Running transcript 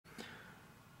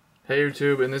Hey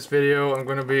YouTube, in this video I'm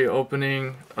going to be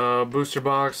opening a booster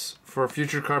box for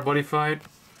Future Card Buddyfight.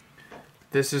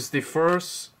 This is the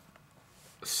first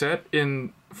set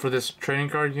for this trading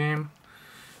card game.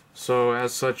 So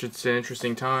as such it's an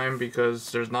interesting time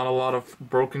because there's not a lot of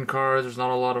broken cards, there's not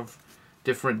a lot of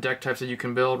different deck types that you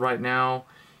can build right now.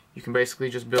 You can basically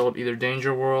just build either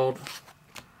Danger World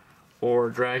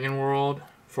or Dragon World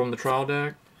from the trial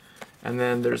deck. And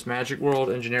then there's Magic World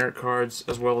and generic cards,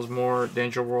 as well as more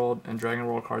Danger World and Dragon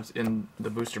World cards in the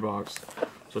booster box.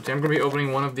 So today I'm going to be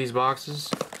opening one of these boxes,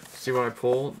 see what I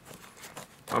pull.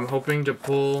 I'm hoping to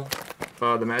pull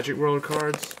the Magic World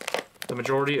cards. The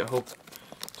majority I hope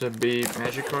to be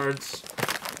Magic cards,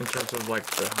 in terms of like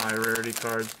the high rarity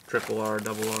cards, triple R,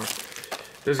 double R.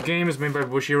 This game is made by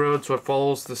Bushiroad, so it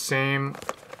follows the same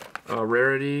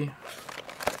rarity.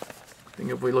 I think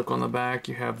if we look on the back,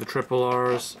 you have the triple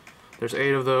Rs. There's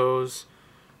 8 of those,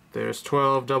 there's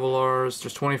 12 double Rs,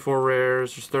 there's 24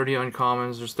 rares, there's 30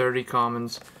 uncommons, there's 30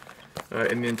 commons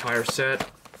in the entire set.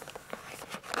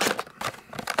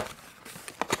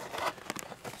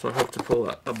 So I hope to pull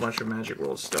a bunch of Magic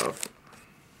World stuff.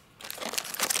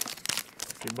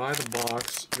 If you buy the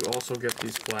box, you also get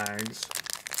these flags,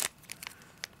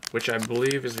 which I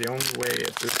believe is the only way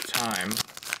at this time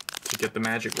to get the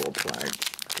Magic World flag.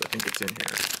 So I think it's in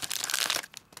here.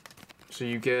 So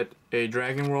you get a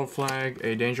Dragon World flag,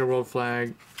 a Danger World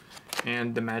flag,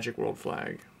 and the Magic World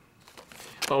flag.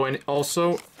 Oh, and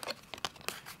also,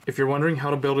 if you're wondering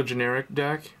how to build a generic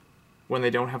deck when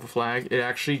they don't have a flag, it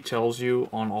actually tells you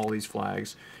on all these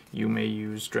flags you may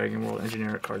use Dragon World and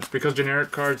generic cards, because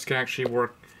generic cards can actually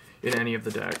work in any of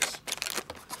the decks.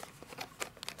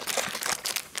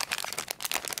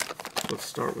 Let's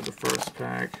start with the first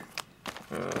pack.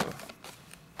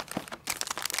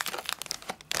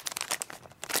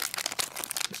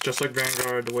 It's just like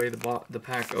Vanguard, the way the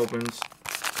pack opens.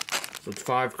 So it's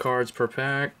 5 cards per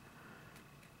pack.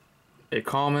 A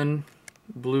common,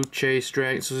 blue chase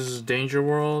dragon. So this is Danger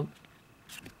World.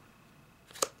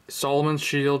 Solomon's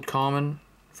Shield common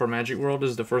for Magic World.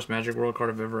 This is the first Magic World card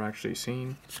I've ever actually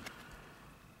seen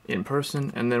in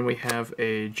person. And then we have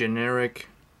a generic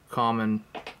common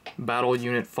Battle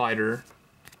Unit Fighter,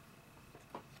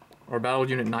 or Battle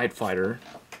Unit Night Fighter.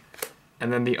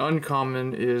 And then the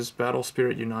uncommon is Battle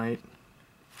Spirit Unite.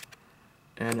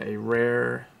 And a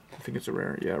rare, I think it's a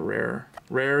rare, yeah, rare.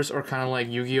 Rares are kind of like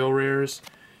Yu-Gi-Oh! Rares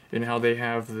in how they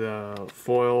have the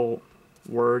foil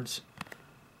words.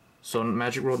 So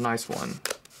Magic World, nice one.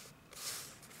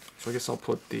 So I guess I'll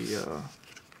put the,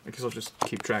 I guess I'll just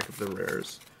keep track of the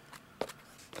rares.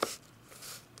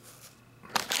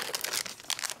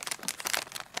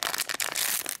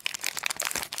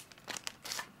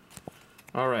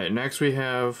 Alright, next we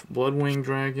have Bloodwing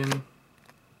Dragon,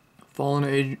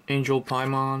 Fallen Angel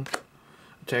Paimon,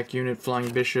 Attack Unit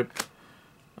Flying Bishop,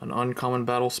 an uncommon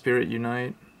Battle Spirit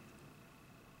Unite.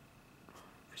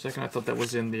 For a second I thought that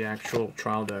was in the actual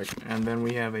trial deck. And then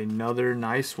we have another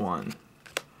nice one.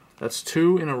 That's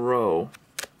 2 in a row.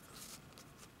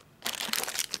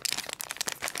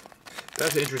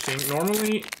 That's interesting.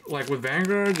 Normally, like with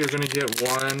Vanguard, you're going to get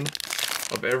 1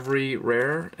 of every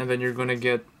rare, and then you're going to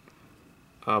get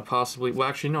possibly, well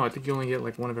actually no, I think you only get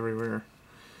like 1 of every rare.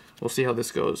 We'll see how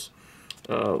this goes.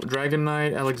 Dragon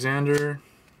Knight, Alexander,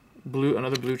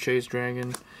 another blue chase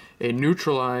dragon, a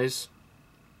Neutralize,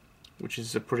 which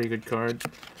is a pretty good card,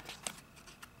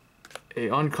 a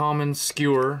uncommon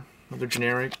Skewer, another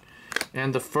generic,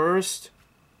 and the first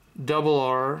double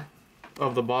R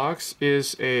of the box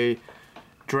is a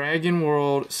Dragon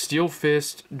World Steel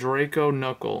Fist Draco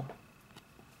Knuckle,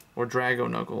 or Drago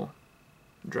Knuckle.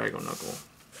 Drago Knuckle.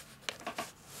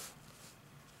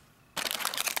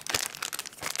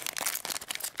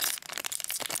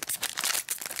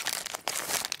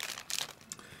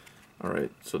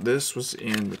 Alright, so this was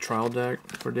in the trial deck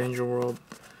for Danger World.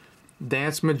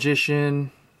 Dance Magician,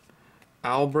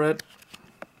 Albret,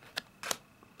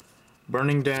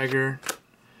 Burning Dagger,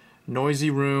 Noisy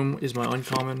Room is my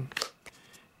uncommon,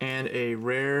 and a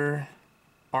rare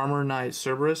Armor Knight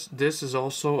Cerberus. This is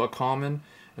also a common,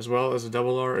 as well as a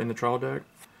double R in the trial deck.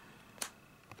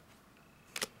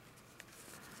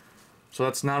 So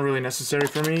that's not really necessary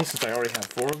for me, since I already have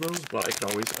 4 of those, but I can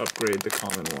always upgrade the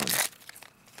common one.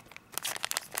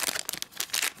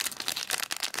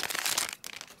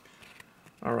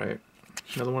 Alright,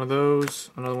 another one of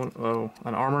those, another one, oh,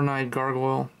 an Armor Knight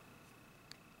Gargoyle.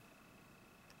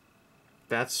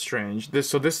 That's strange.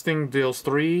 So this thing deals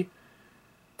 3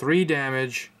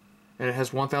 damage, and it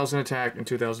has 1000 attack and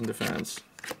 2000 defense.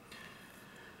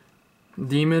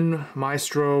 Demon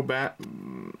Maestro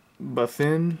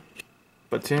Batin.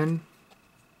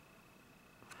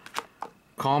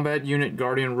 Combat Unit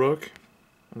Guardian Rook,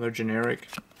 another generic.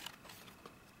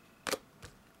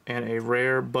 And a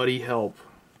rare Buddy Help,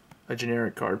 a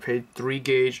generic card. Pay 3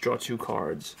 gauge, draw 2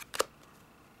 cards.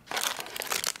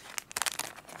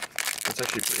 That's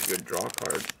actually a pretty good draw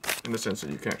card, in the sense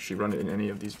that you can actually run it in any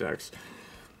of these decks.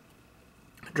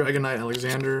 Dragon Knight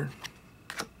Alexander,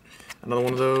 another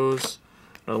one of those,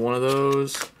 another one of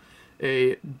those,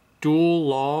 a Dual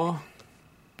Law,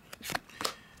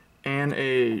 and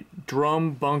a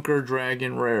Drum Bunker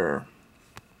Dragon rare.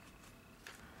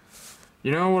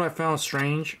 You know what I found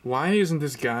strange? Why isn't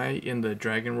this guy in the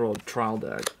Dragon World trial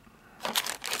deck?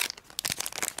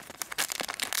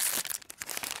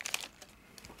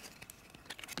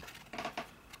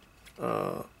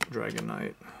 Dragon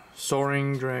Knight.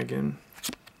 Soaring Dragon.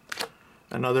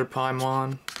 Another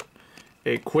Paimon.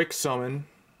 A Quick Summon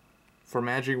for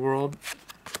Magic World.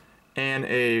 And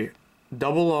a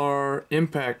Double R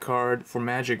Impact card for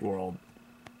Magic World.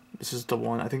 This is the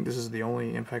one, I think this is the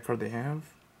only Impact card they have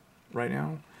right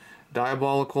now.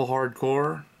 Diabolical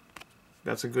Hardcore.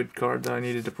 That's a good card that I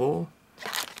needed to pull.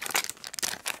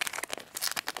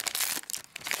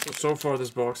 So far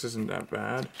this box isn't that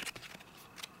bad.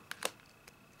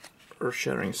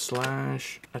 Earth-Shattering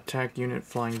Slash, Attack Unit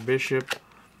Flying Bishop,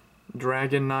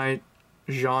 Dragon Knight,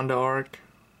 Jeanne d'Arc,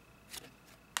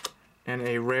 and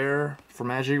a rare for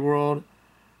Magic World,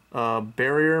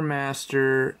 Barrier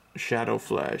Master Shadow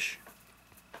Flesh.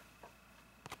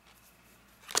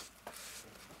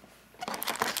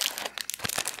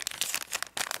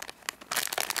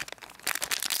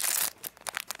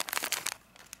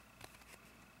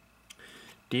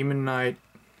 Demon Knight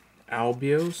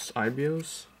Albios,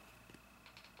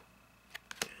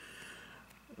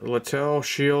 Latel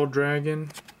Shield Dragon,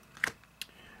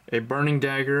 a Burning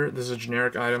Dagger, this is a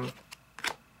generic item,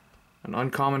 an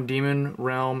uncommon Demon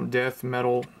Realm Death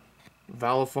Metal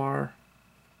Valifar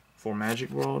for Magic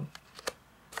World,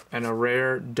 and a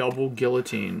rare Double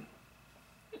Guillotine.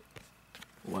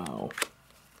 Wow.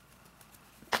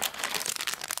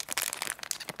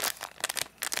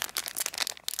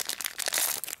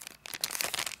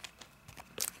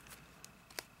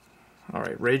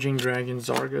 Alright, Raging Dragon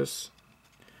Zargus,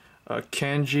 a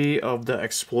Kenji of the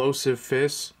Explosive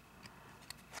Fist,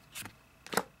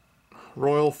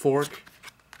 Royal Fork,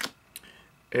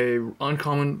 a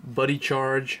uncommon Buddy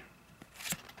Charge,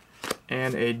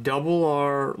 and a Double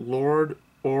R Lord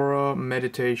Aura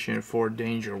Meditation for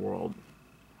Danger World.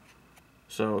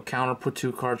 So counter, put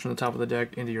 2 cards from the top of the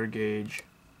deck into your gauge.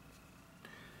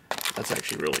 That's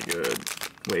actually really good.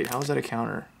 Wait, how is that a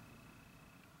counter?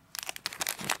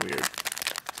 That's weird.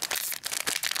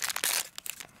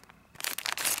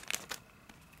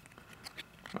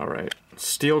 Alright,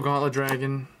 Steel Gauntlet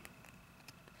Dragon,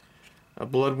 a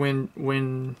Bloodwind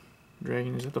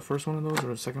Dragon, is that the first one of those or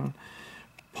the second one?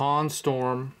 Pawn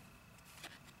Storm,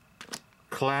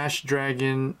 Clash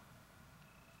Dragon,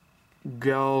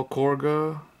 Gale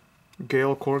Korga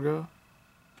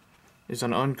is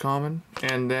an uncommon,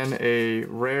 and then a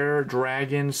rare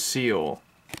Dragon Seal.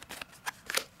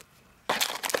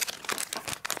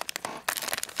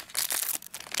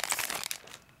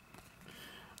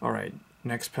 Alright,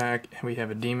 next pack we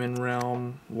have a Demon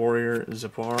Realm Warrior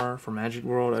Zepar for Magic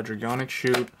World, a Dragonic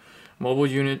Shoot, Mobile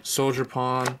Unit Soldier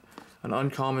Pawn, an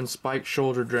uncommon Spike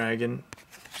Shoulder Dragon,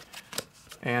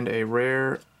 and a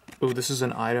rare, ooh, this is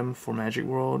an item for Magic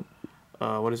World.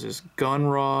 What is this?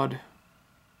 Gunrod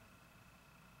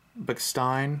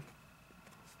Bechstein.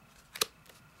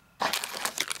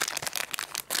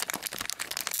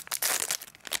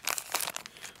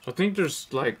 So I think there's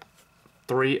like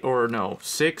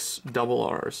 6 double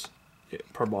R's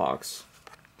per box.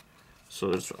 So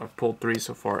there's, I've pulled 3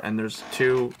 so far, and there's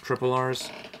 2 triple R's.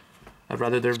 I'd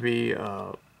rather there be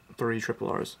 3 triple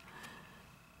R's.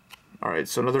 Alright,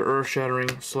 so another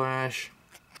Earth-Shattering Slash,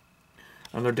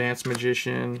 another Dance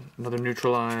Magician, another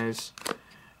Neutralize,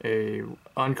 a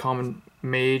uncommon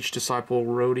Mage Disciple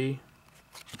Rhodey,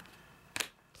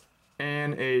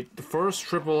 and the first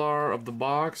triple R of the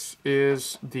box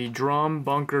is the Drum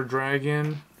Bunker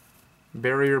Dragon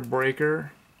Barrier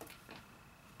Breaker.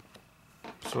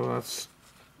 So that's,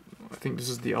 I think this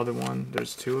is the other one.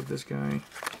 There's 2 of this guy.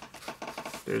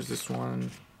 There's this one,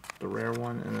 the rare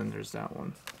one, and then there's that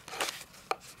one.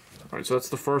 Alright, so that's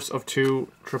the first of 2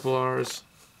 triple R's.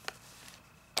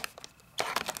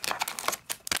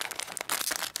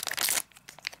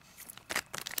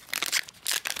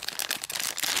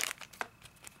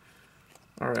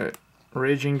 Alright,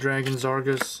 Raging Dragon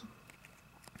Zargus,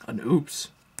 an Oops,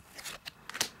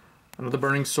 another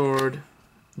Burning Sword,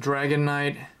 Dragon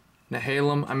Knight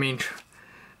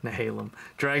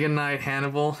Dragon Knight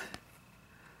Hannibal,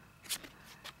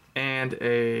 and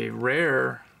a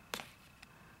rare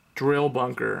drill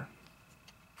bunker.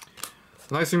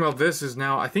 The nice thing about this is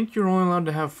now I think you're only allowed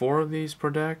to have 4 of these per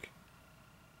deck.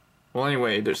 Well,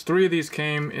 anyway, there's 3 of these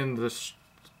came in this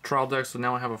trial deck, so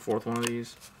now I have a 4th one of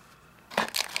these.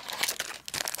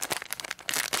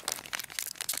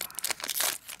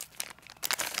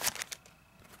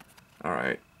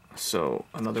 Alright, so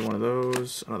another one of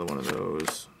those, another one of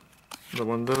those, another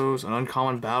one of those, an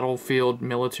uncommon battlefield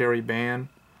military band,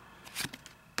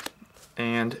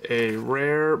 and a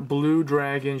rare blue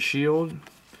dragon shield.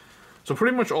 So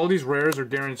pretty much all these rares are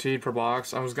guaranteed per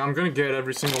box. I'm gonna get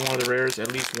every single one of the rares,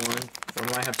 at least one. Or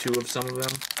I might have 2 of some of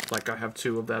them, like I have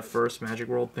 2 of that first Magic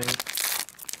World thing.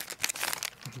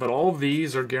 But all of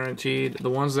these are guaranteed. The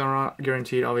ones that are not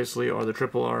guaranteed, obviously, are the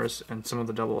triple Rs and some of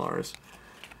the double Rs.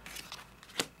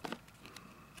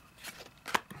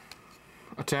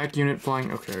 Attack unit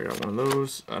flying. Okay, I got one of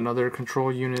those. Another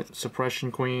control unit,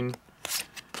 suppression queen,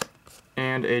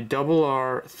 and a double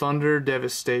R Thunder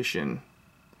Devastation.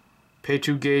 Pay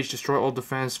 2 gauge, destroy all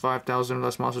defense, 5,000 or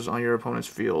less monsters on your opponent's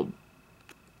field.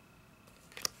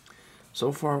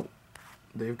 So far,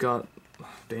 they've got,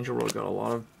 Danger World got a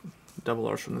lot of double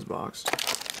R's from this box.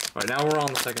 Alright, now we're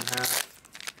on the second half.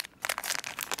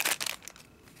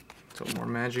 So more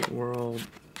Magic World,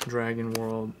 Dragon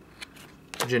World,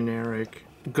 generic.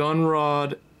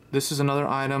 Gunrod, this is another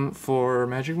item for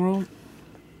Magic World.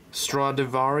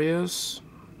 Stradivarius,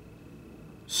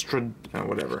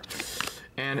 whatever.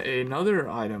 And another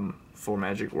item for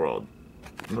Magic World.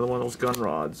 Another one of those gun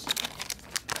rods.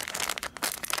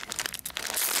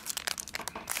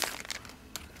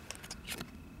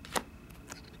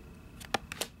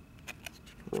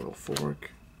 Royal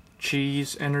Fork.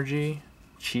 Cheese Energy.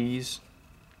 Cheese.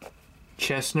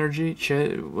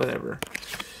 Chesnergy. Whatever.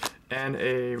 And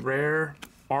a rare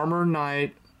Armor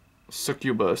Knight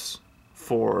Succubus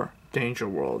for Danger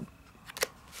World.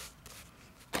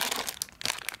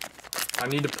 I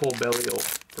need to pull Belial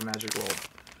for Magic World.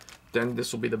 Then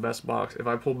this will be the best box. If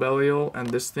I pull Belial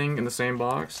and this thing in the same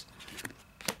box,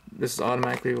 this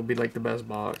automatically will be like the best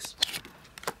box.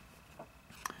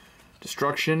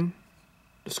 Destruction.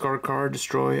 Discard card,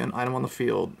 destroy an item on the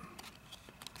field.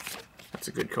 That's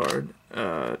a good card.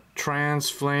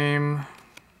 Transflame.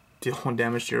 Deal 1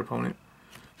 damage to your opponent.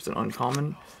 It's an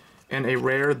uncommon. And a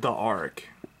rare The Ark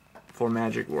for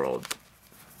Magic World.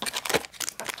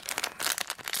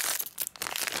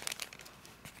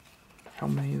 How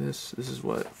many of this? This is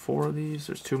what? 4 of these?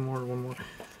 There's 2 more, 1 more.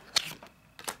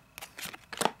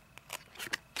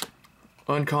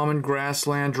 Uncommon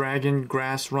Grassland Dragon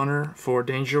Grass Runner for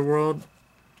Danger World.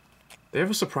 They have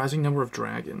a surprising number of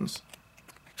dragons.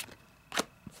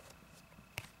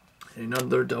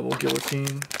 Another double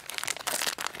guillotine.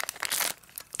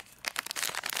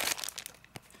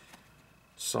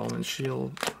 Solomon's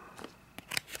Shield.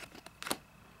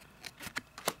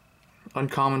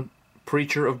 Uncommon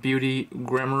Preacher of Beauty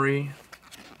Grimoire,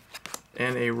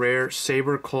 and a rare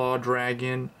Saber Claw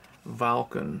Dragon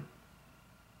Vulcan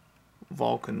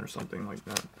or something like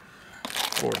that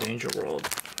for Danger World.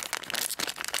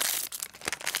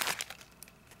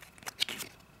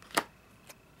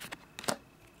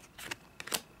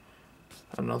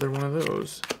 Another one of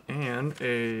those, and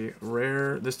a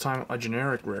rare, this time a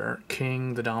generic rare,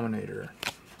 King the Dominator.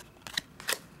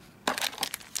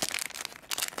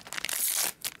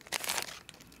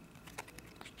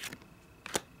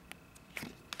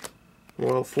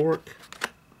 Royal Fork,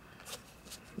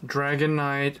 Dragon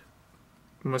Knight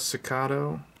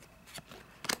Muscato,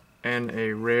 and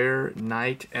a rare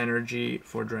Night Energy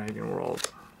for Dragon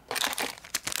World.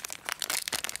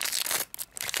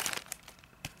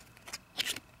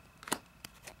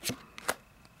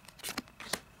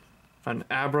 An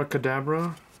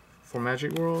Abracadabra for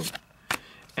Magic World.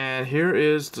 And here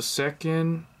is the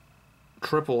second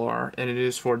triple R, and it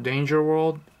is for Danger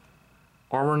World,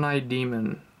 Armor Knight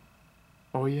Demon.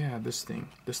 Oh yeah, this thing.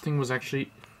 This thing was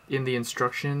actually in the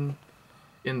instruction,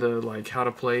 in the like how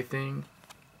to play thing.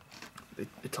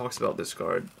 It talks about this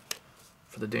card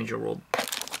for the Danger World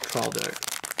trial deck.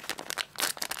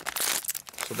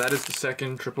 So that is the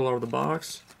second triple R of the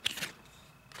box.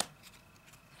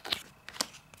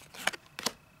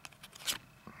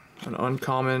 An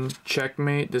uncommon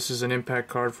Checkmate. This is an impact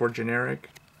card for generic.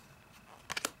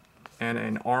 And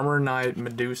an Armor Knight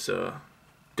Medusa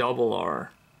double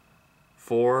R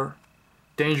for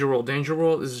Danger World. Danger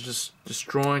World is just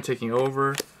destroying, taking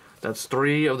over. That's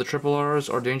 3 of the triple R's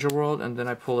are Danger World, and then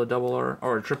I pull a double R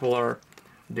or a triple R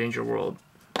Danger World.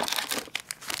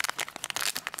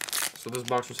 So this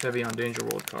box was heavy on Danger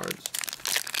World cards.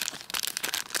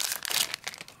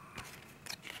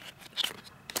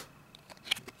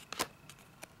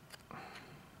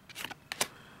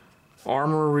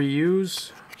 Armor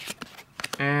Reuse,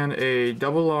 and a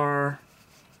double R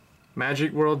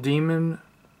Magic World Demon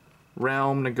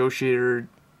Realm Negotiator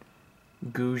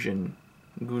Gushan.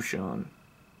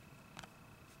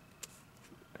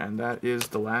 And that is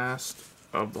the last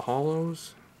of the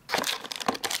holos.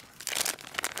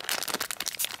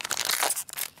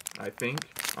 I think,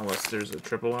 unless there's a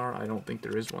triple R. I don't think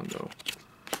there is one though.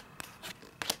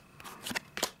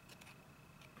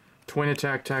 Twin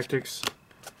Attack Tactics,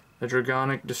 a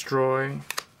Dragonic Destroy,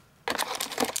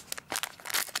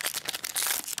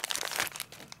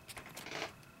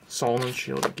 Solomon's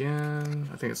Shield again,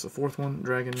 I think it's the fourth one,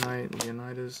 Dragon Knight,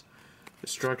 Leonidas,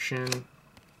 Destruction,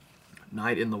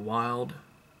 Night in the Wild,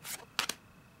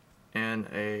 and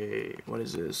a, what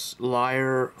is this,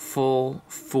 Liar Full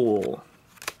Fool.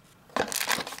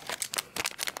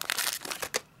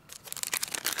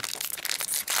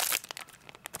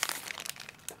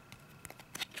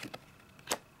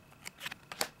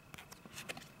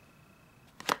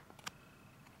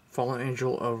 Fallen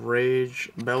Angel of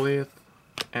Rage, Belieth,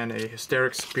 and a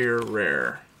Hysteric Spear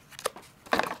rare.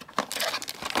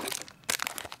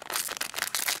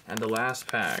 And the last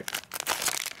pack.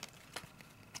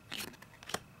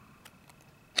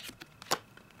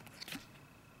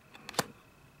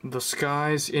 The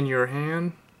Skies in Your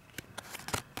Hand,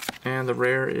 and the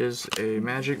rare is a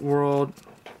Magic World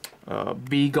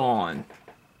Be Gone.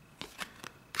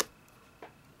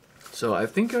 So I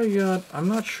think I got, I'm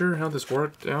not sure how this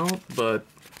worked out, but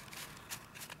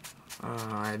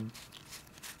I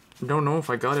don't know if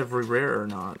I got every rare or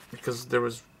not, because there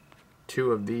was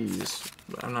 2 of these,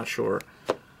 but I'm not sure.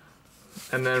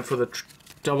 And then for the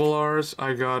double R's,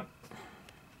 I got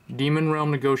Demon Realm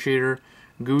Negotiator,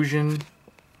 Gushan,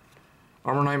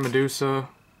 Armor Knight Medusa,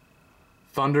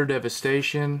 Thunder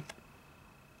Devastation,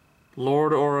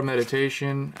 Lord Aura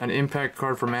Meditation, an impact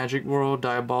card for Magic World,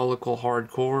 Diabolical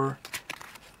Hardcore,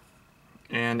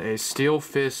 and a Steel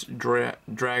Fist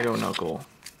Drago Knuckle.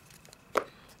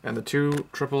 And the 2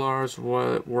 triple R's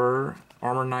were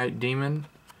Armor Knight Demon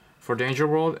for Danger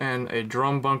World, and a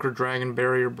Drum Bunker Dragon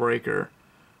Barrier Breaker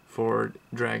for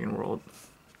Dragon World.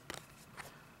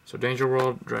 So Danger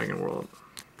World, Dragon World.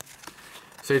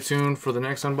 Stay tuned for the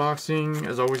next unboxing.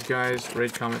 As always guys,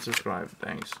 rate, comment, subscribe.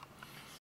 Thanks.